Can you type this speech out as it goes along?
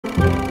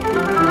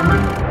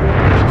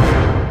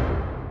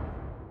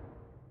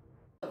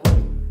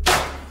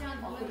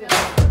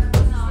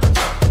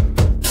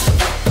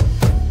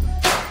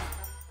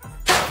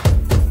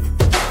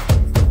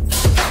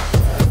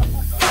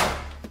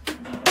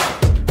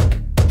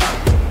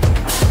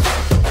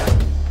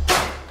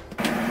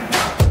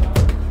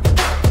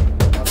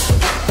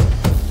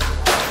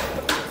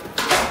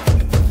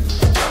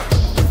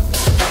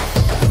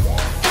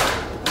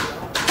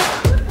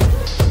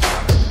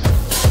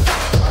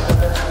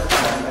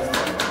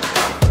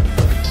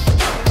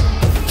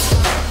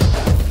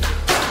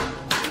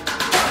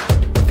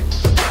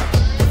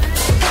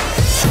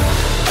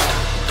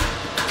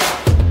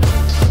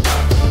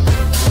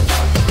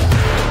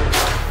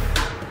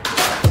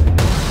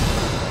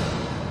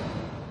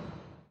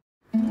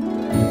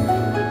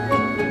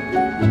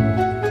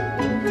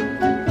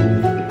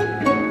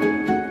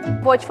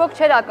ոչ ոք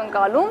չէր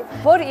ակնկալում,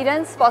 որ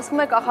իրենց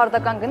սպասվում է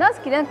կախարդական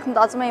գնացք, իրենք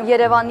մտածում են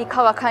Երևանի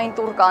քաղաքային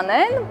տուր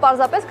կանեն,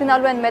 պարզապես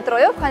գնալու են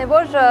մետրոյով, քանի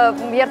որ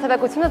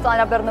երթևեկությունը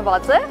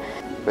ծանրաբեռնված է։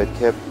 Պետք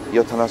է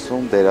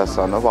 70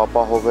 դերասանով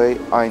ապահովեի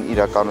այն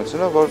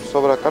իրականությունը, որ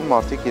սովորական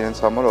մարդիկ իրենց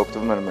համար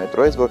օգտվում են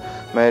մետրոյից, որ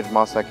մեր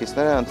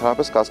մասնակիցները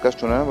ընդհանրապես կասկած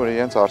չունենան, որ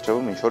իրենց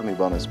առջևում ինչ-որ մի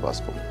բան է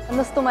սպասվում։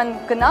 Նստում են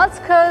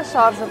գնացքը,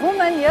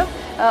 շարժվում են եւ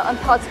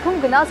ընթացքում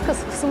գնացքը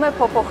սկսում է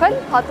փոփոխել,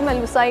 հատում է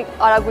լուսայի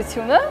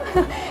արագությունը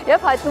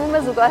եւ հայտնվում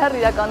է զուգահեռ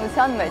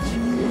իրականության մեջ։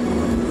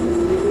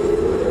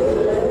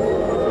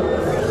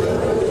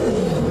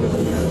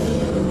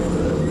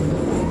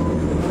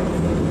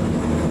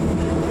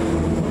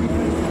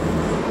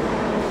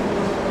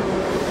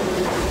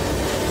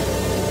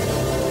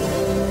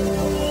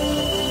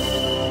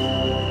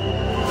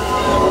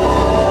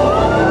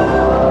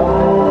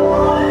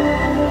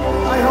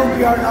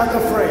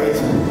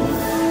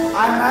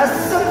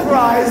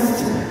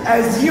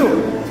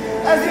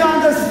 As you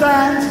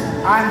understand,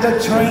 I'm the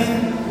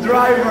train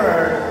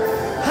driver.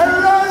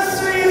 Hello,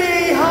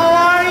 sweetie, how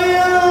are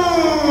you?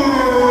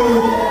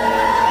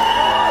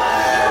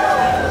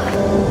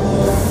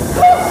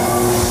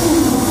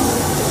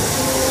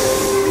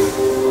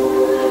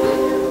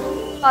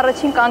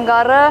 Առաջին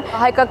կանգառը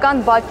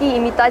հայկական բակի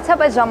իմիտացիա,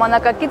 բայց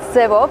ժամանակակից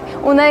ձևով,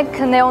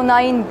 ունենք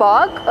նեոնային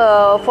բակ,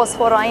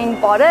 ֆոսֆորային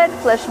պարեր,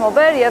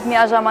 ֆլեշմոբեր եւ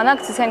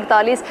միաժամանակ ցույց ենք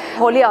տալիս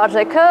հոլի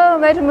արժեքը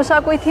մեր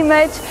մշակույթի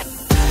մեջ։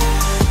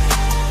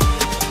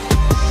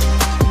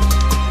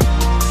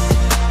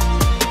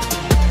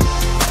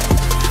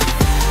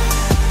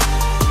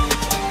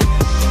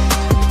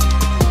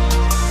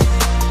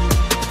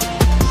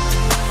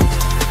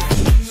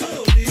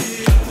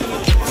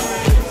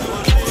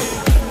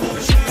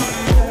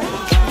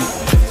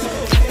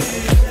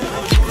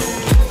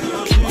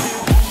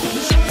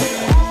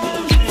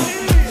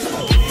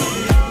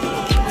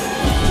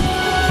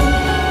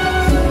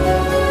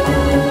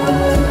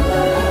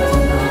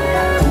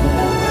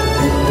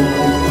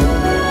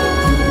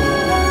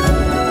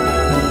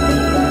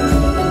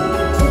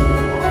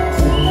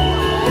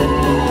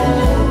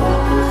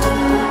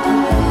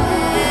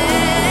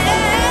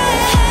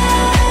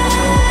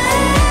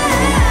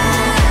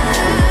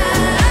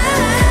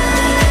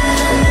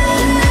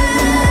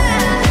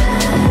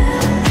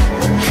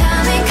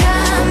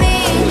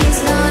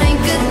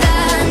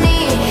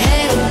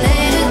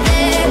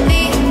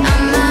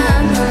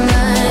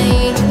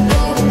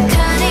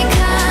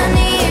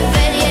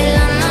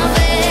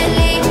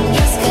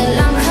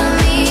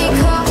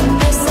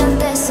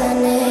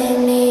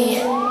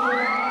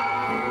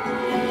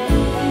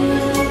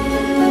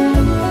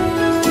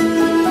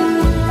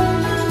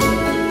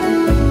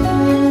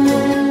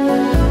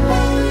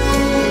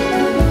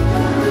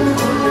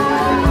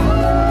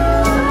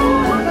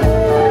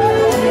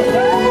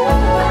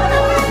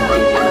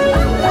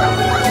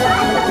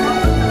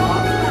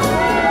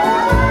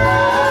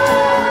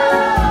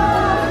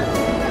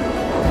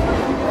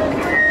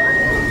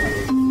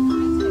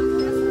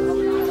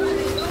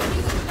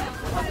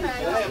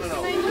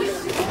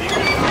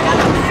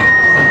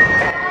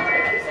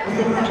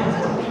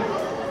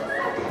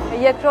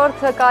 Երկրորդ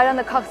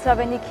կայարանը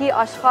քաղցրավենիքի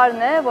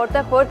աշխարհն է,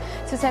 որտեղ որ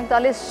ցույց ենք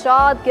տալիս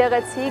շատ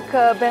գեղեցիկ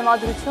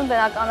բեմադրություն,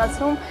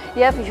 բնականացում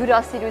եւ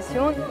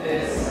հյուրասիրություն։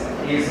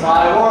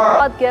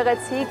 Շատ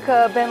գեղեցիկ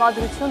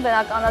բեմադրություն,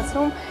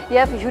 բնականացում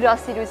եւ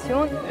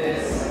հյուրասիրություն։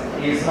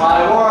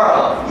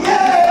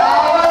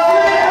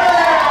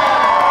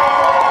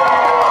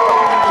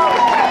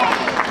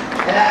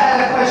 And I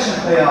have a question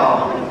for y'all.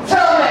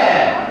 Tell me,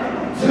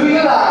 do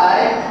you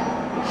like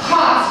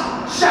hot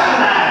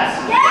chocolates?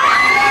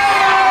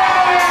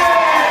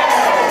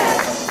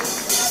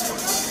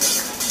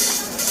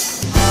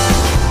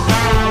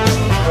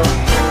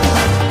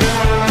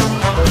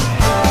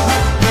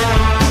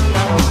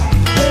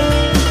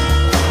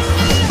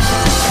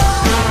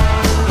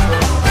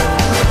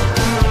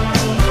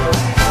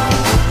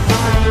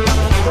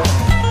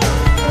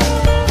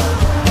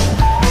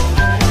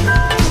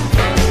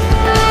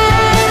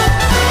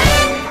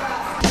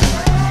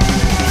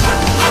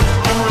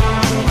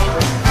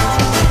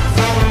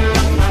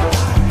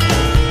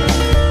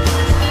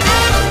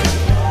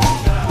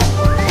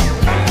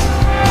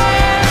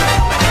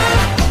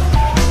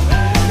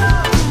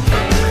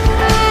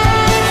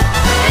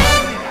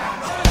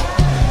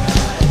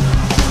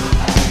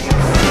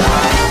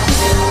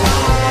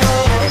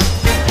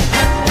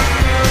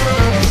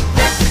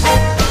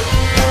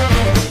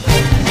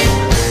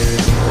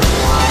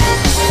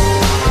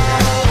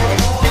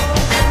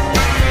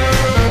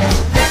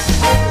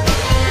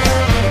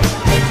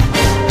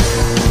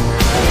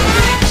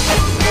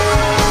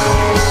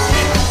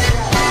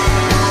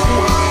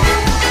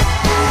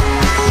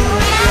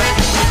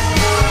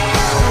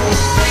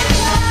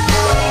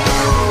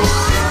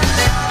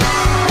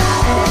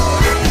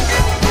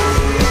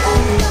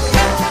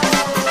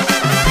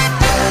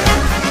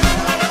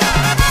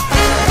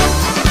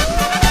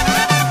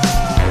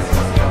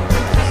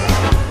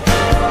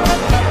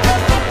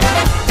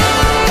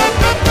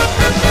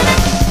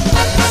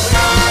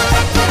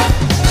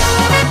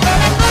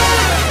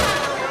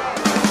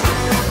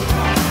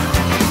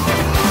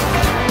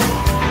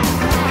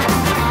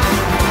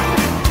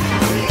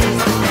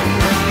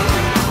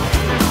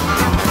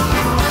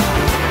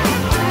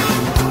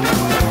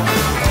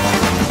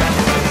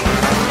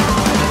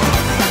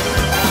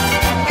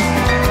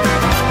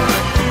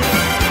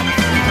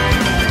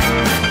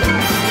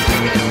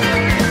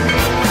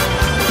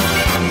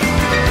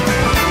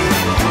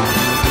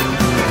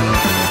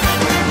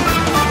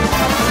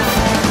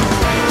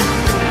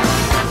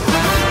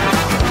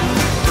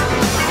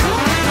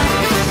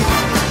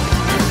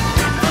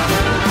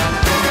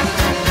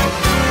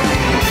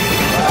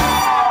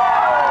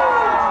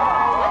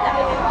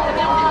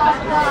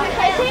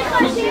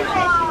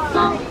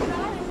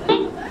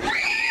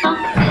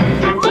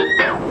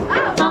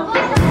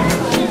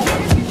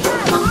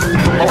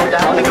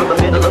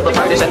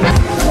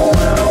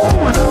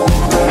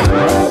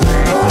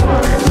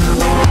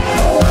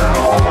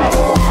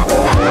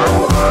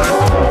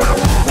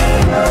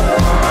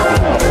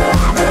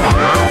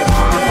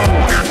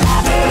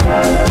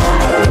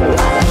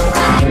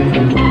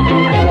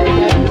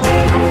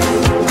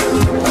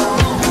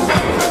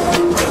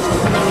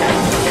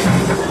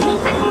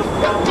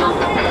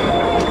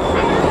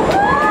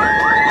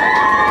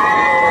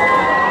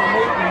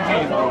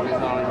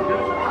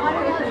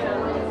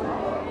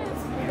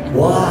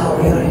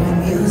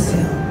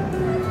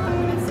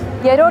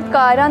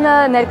 կայարանը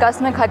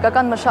ներկայացնում ենք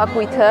հայկական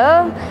մշակույթը,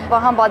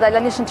 Վահան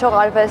Բադալյանի շնչող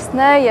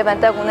արվեստն է եւ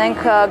այնտեղ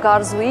ունենք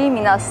Գարզուի,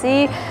 Մինասի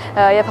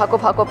եւ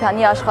Հակոբ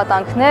Հակոբյանի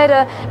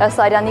աշխատանքները,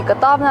 Սարյանի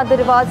կտավն է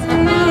դրված։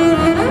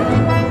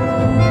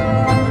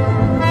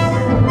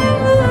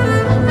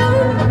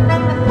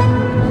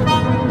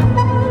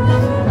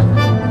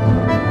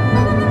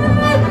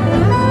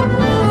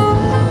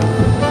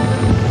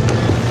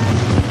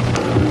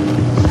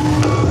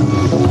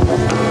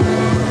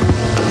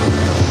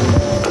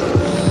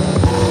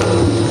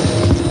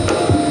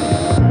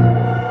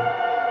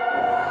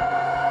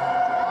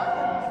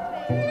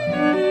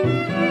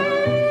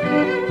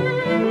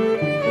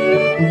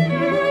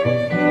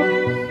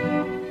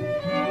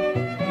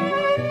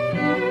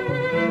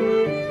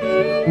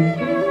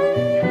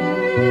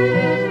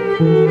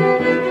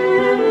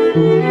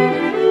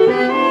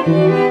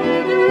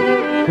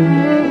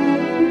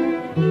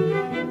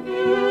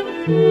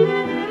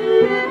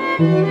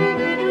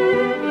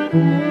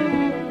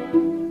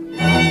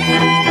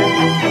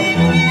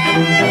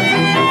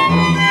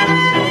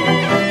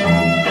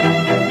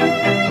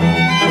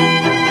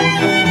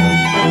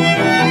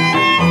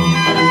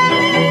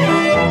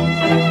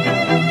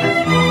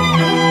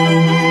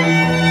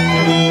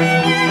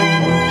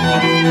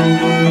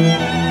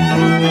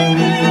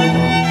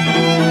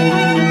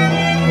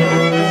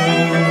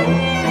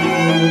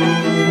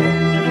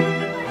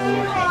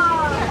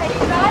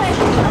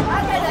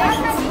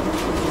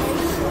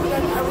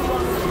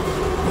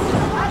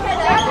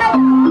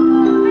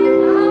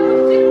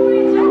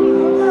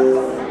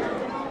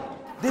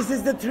 This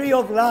is the tree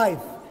of life.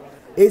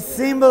 It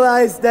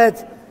symbolizes that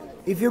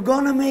if you're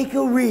gonna make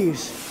a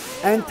wish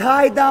and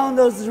tie down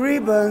those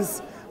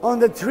ribbons on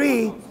the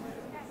tree,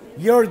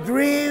 your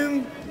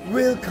dream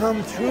will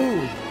come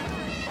true.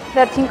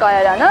 Վերջին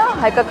կայարանը,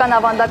 հայկական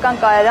ավանդական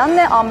կայարանն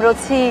է,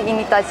 ամրոցի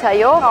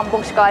իմիտացիայով,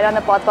 ամբողջ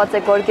կայարանը պատված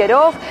է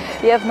գորգերով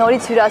եւ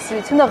նորից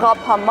հյուրասիրությունը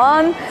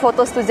Ղափաման,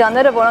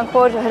 ֆոտոստուդիաները, որոնք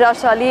որ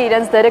հրաշալի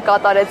իրենց դերը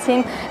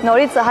կատարեցին,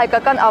 նորից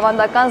հայկական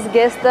ավանդական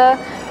զգեստը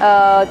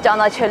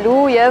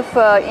ճանաչելու եւ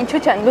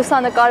ինչու՞ չեն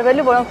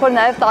լուսանկարվելու, որոնք որ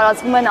նաեւ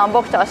տարածվում են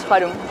ամբողջ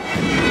աշխարհում։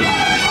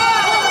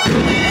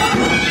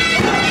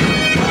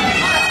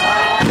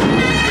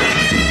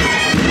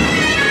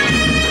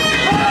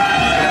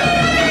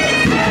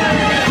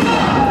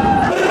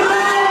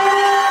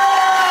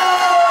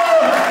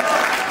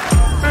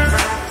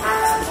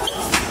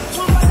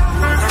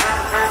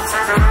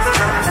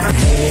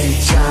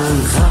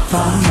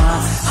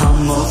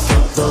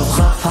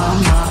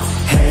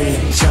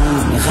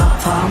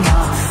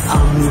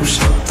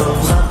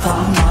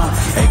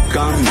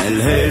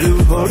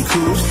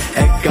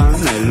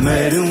 Ekan el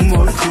merum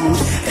orkur,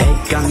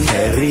 ekan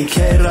herri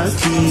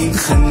keratin,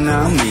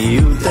 xenami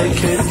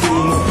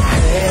uteketin.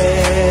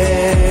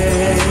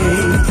 Hey,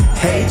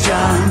 hey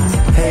Can,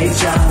 hey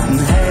Can,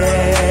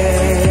 hey,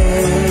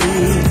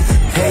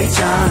 hey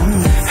Can,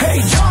 hey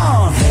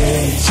Can,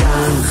 hey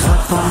Can,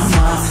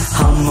 Ղափամա,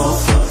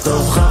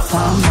 համոֆոտով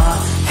Ղափամա,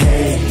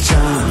 hey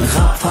Can,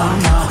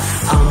 Ղափամա,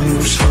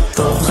 ամյուշ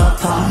ֆոտով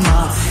Ղափամա.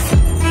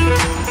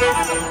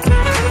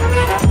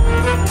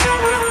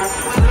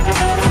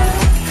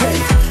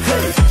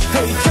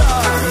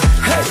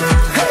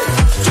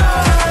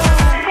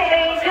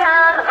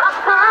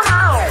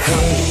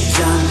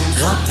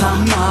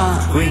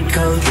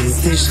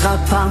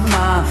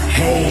 Ղափամա,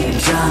 hey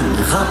Can,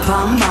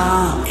 Ղափամա,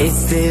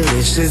 it's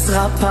delicious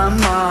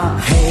Ղափամա,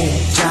 hey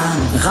Can,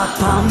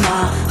 Ղափամա,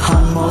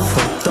 համով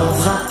ֆոտով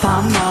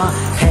Ղափամա,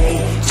 hey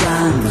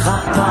Can,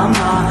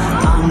 Ղափամա,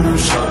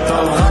 ամուշ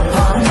ֆոտով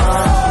Ղափամա.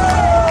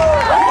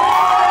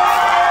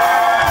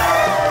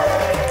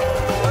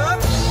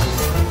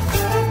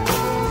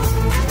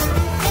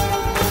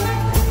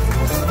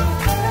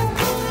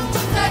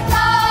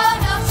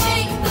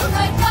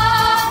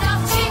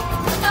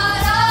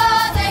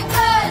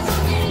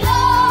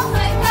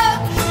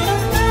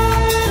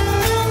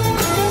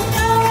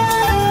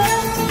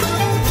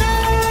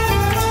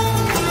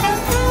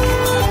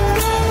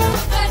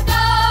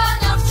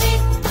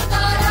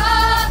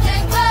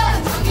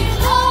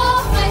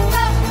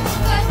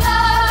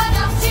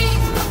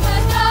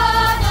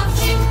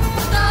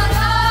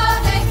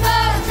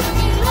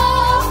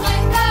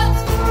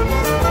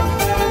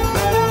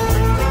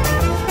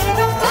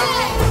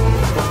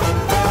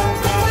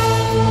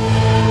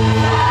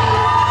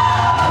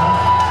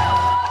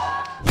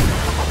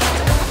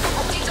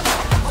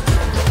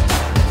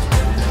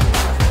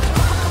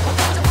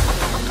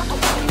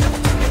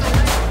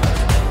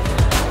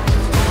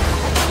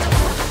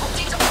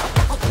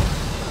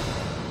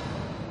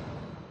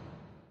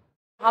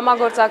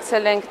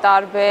 Համագործակցել ենք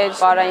տարբեր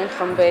բարային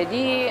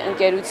խմբերի,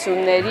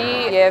 ընկերությունների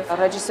եւ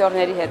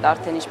ռեժիսորների հետ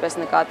արդեն ինչպես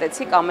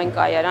նկատեցիք, ամեն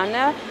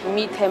կայարանը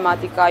մի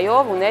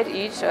թեմատիկայով ուներ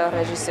իր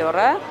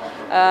ռեժիսորը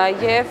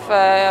եւ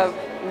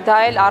դա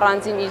էլ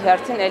առանձին իր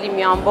հերթին էլի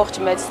մի ամբողջ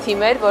մեծ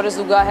թիմ էր, որը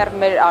զուգահեռ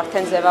մեր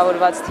արդեն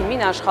ձևավորված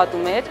թիմին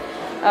աշխատում էր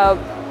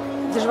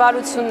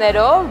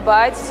դժվարություններով,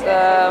 բայց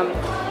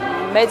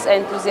մեծ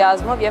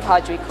էնտուզիազմով եւ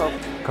հաճույքով։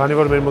 Քանի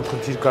որ մեր մոտ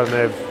խնդիր կար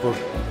նաեւ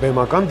որ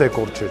բեմական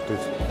դեկոր չէր,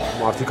 դες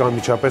մարդիկ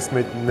անմիջապես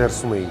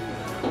ներսում էին։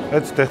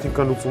 Այդ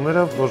տեխնիկական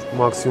լուծումները, որ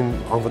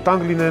մաքսիմում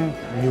անվտանգ լինեն,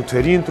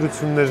 նյութերի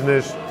ընտրություններն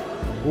էր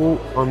ու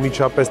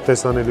անմիջապես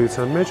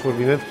տեսանելիության մեջ, որ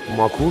լիներ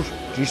մաքուր,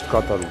 ճիշտ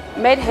կատարում։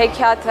 Մեր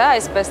հեքիաթը,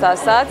 այսպես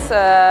ասած,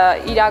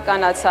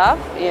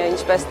 իրականացավ,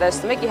 ինչպես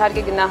տեսնում եք,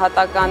 իհարկե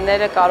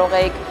գնահատականները կարող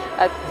եք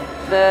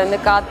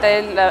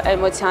նկատել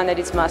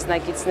էմոցիաներից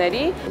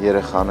մասնակիցների։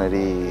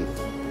 Երեխաների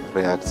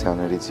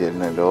ռեակցիաներից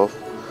ելնելով,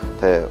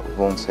 թե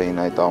ոնց էին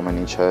այդ ամեն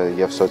ինչը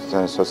եւ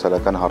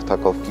սոցիալական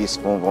հարթակով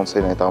կիսվում, ոնց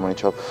էին այդ ամեն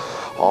ինչով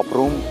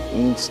ապրում,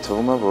 ինձ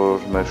թվում է,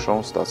 որ մեր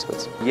շոուն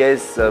ստացվեց։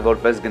 Ես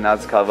որպես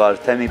գնացքավար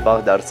թե մի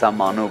պահ դարձա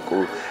մանուկ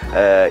ու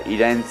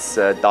իրենց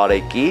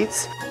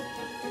տարեկից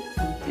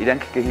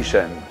իրենք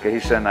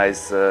կհիշեն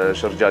այս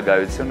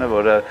շրջագայությունը,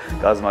 որը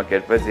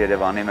կազմակերպվեց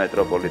Երևանի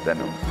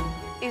մետրոպոլիտենում։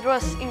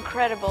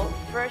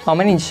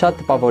 Ամեն ինչ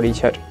շատ տպավորիչ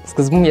էր։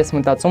 Սկզբում ես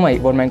մտածում էի,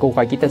 որ մենք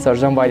ուղղակի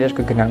տեսարժան վայրեր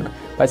կգնանք,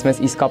 բայց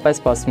մեզ իսկապես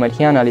սպասում էր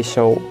հիանալի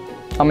շոու։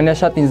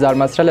 Ամենաշատ ինձ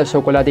զարմացրել է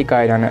շոկոլադի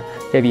կայարանը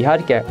եւ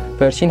իհարկե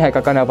վերջին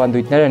հայկական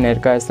ավանդույթները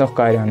ներկայացնող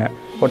կայարանը,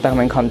 որտեղ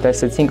մենք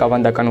համտեսեցինք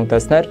ավանդական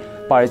ուտեստներ,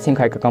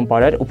 ապարեցինք հայկական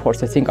պարեր ու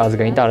փորձեցինք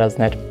ազգային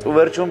տարազներ։ Ու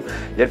վերջում,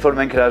 երբ որ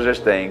մենք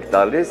հրաժեշտ էինք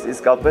տալիս,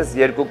 իսկապես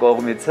երկու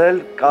կողմից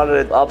էլ կար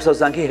այդ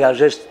ափսոսանքի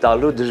հրաժեշտ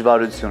տալու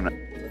դժվարությունը։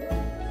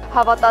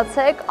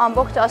 Հավատացեք,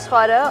 ամբողջ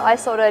աշխարհը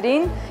այս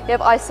օրերին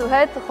եւ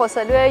այսուհետ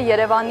խոսելու է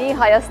Երևանի,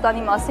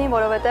 Հայաստանի մասին,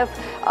 որովհետեւ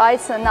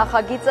այս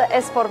նախագիծը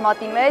այս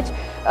ֆորմատի մեջ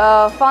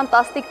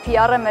ֆանտաստիկ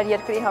PR է մեր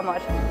երկրի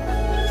համար։